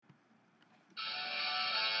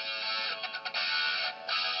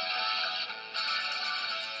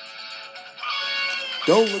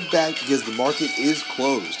Don't look back because the market is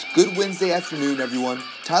closed. Good Wednesday afternoon, everyone.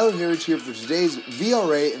 Tyler Harridge here for today's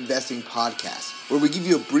VRA Investing Podcast, where we give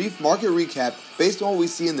you a brief market recap based on what we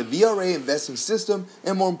see in the VRA investing system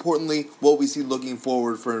and, more importantly, what we see looking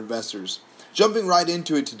forward for investors. Jumping right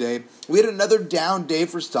into it today, we had another down day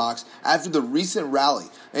for stocks after the recent rally.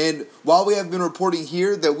 And while we have been reporting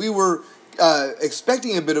here that we were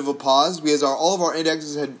expecting a bit of a pause because all of our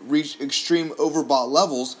indexes had reached extreme overbought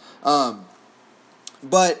levels,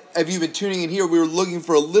 but if you've been tuning in here, we were looking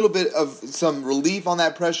for a little bit of some relief on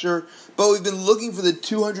that pressure, but we've been looking for the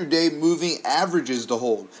 200-day moving averages to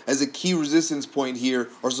hold as a key resistance point here,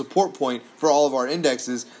 or support point for all of our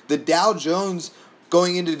indexes. The Dow Jones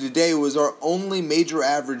going into today was our only major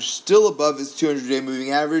average still above its 200-day moving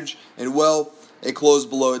average, and well, it closed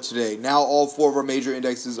below it today. Now all four of our major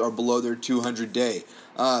indexes are below their 200-day.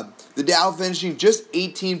 The Dow finishing just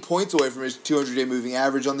 18 points away from its 200-day moving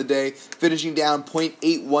average on the day, finishing down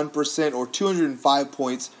 0.81% or 205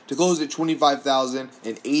 points to close at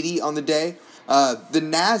 25,080 on the day. The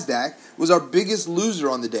NASDAQ was our biggest loser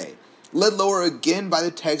on the day, led lower again by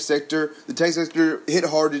the tech sector. The tech sector hit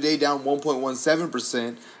hard today, down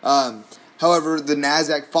 1.17%. However, the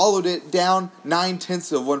NASDAQ followed it down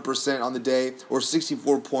 0.9% on the day, or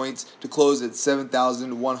 64 points, to close at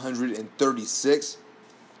 7,136.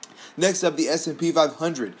 Next up, the S&P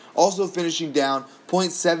 500, also finishing down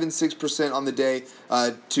 0.76% on the day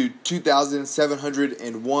to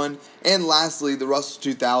 2,701. And lastly, the Russell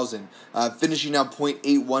 2000, finishing down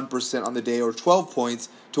 0.81% on the day, or 12 points,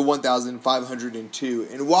 to 1,502.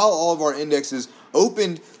 And while all of our indexes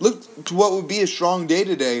looked to what would be a strong day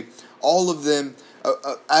today, all of them,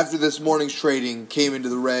 after this morning's trading, came into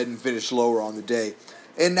the red and finished lower on the day.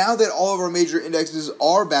 And now that all of our major indexes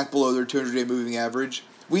are back below their 200-day moving average,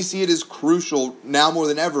 we see it as crucial, now more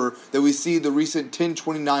than ever, that we see the recent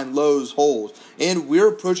 1029 lows hold. And we're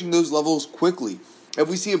approaching those levels quickly. If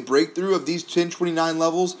we see a breakthrough of these 1029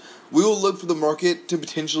 levels, we will look for the market to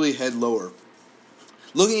potentially head lower.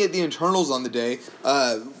 Looking at the internals on the day,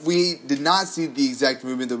 we did not see the exact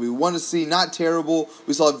movement that we want to see. Not terrible.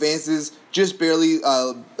 We saw advances just barely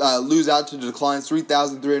lose out to declines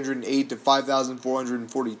 3,308 to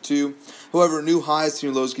 5,442. However, new highs,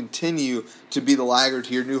 new lows continue to be the laggard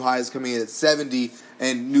here. New highs coming in at 70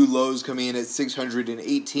 and new lows coming in at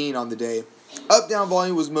 618 on the day. Up-down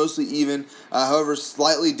volume was mostly even, however,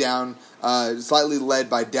 slightly led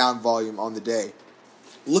by down volume on the day.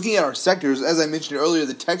 Looking at our sectors, as I mentioned earlier,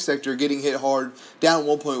 the tech sector getting hit hard, down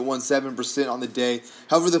 1.17% on the day.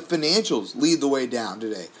 However, the financials lead the way down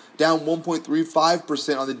today, down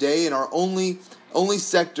 1.35% on the day, and our only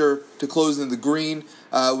sector to close in the green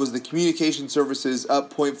was the communication services,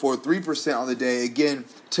 up 0.43% on the day. Again,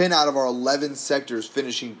 10 out of our 11 sectors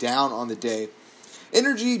finishing down on the day.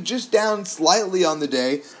 Energy just down slightly on the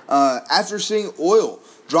day after seeing oil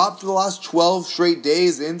drop for the last 12 straight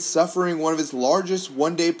days and suffering one of its largest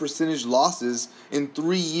one-day percentage losses in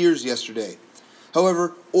 3 years yesterday.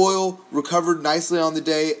 However, oil recovered nicely on the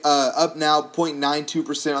day, up now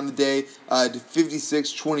 0.92% on the day to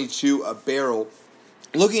 $56.22 a barrel.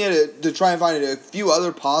 Looking at it to try and find a few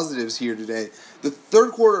other positives here today, the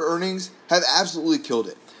third quarter earnings have absolutely killed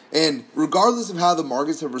it. And regardless of how the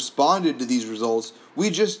markets have responded to these results, we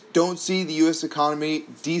just don't see the U.S. economy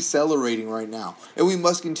decelerating right now. And we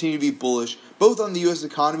must continue to be bullish, both on the U.S.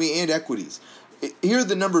 economy and equities. Here are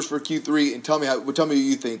the numbers for Q3, and tell me what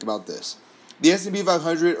you think about this. The S&P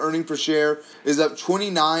 500 earnings per share is up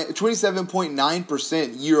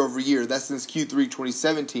 27.9% year over year. That's since Q3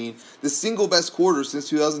 2017, the single best quarter since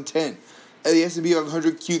 2010. The S&P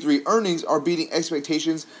 500 Q3 earnings are beating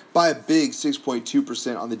expectations by a big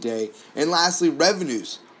 6.2% on the day. And lastly,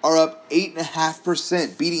 revenues are up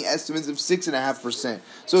 8.5%, beating estimates of 6.5%.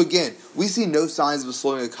 So again, we see no signs of a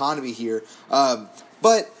slowing economy here.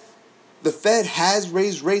 But the Fed has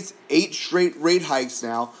raised rates 8 straight rate hikes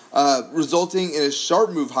now, resulting in a sharp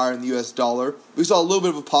move higher in the U.S. dollar. We saw a little bit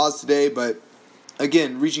of a pause today, but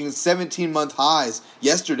again, reaching 17-month highs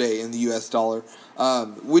yesterday in the U.S. dollar,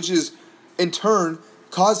 which is in turn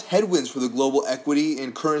caused headwinds for the global equity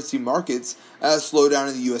and currency markets, a slowdown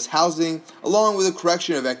in the U.S. housing, along with a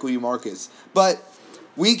correction of equity markets. But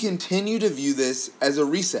we continue to view this as a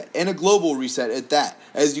reset, and a global reset at that.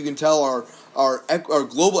 As you can tell, our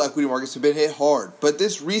global equity markets have been hit hard. But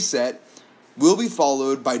this reset will be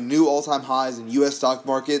followed by new all-time highs in U.S. stock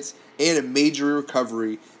markets and a major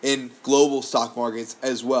recovery in global stock markets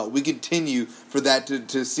as well. We continue for that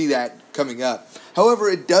to see that coming up. However,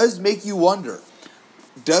 it does make you wonder,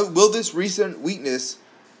 will this recent weakness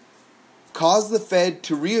cause the Fed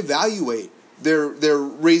to reevaluate their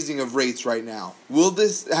raising of rates right now. Will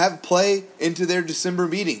this have play into their December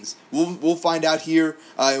meetings? We'll find out here.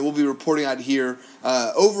 We'll be reporting out here.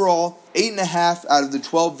 Overall, 8.5 out of the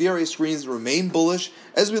 12 VRA screens remain bullish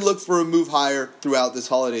as we look for a move higher throughout this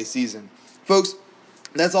holiday season. Folks,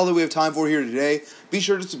 that's all that we have time for here today. Be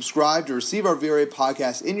sure to subscribe to receive our VRA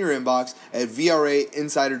podcast in your inbox at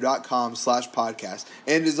VRAinsider.com/podcast.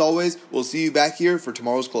 And as always, we'll see you back here for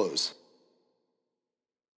tomorrow's close.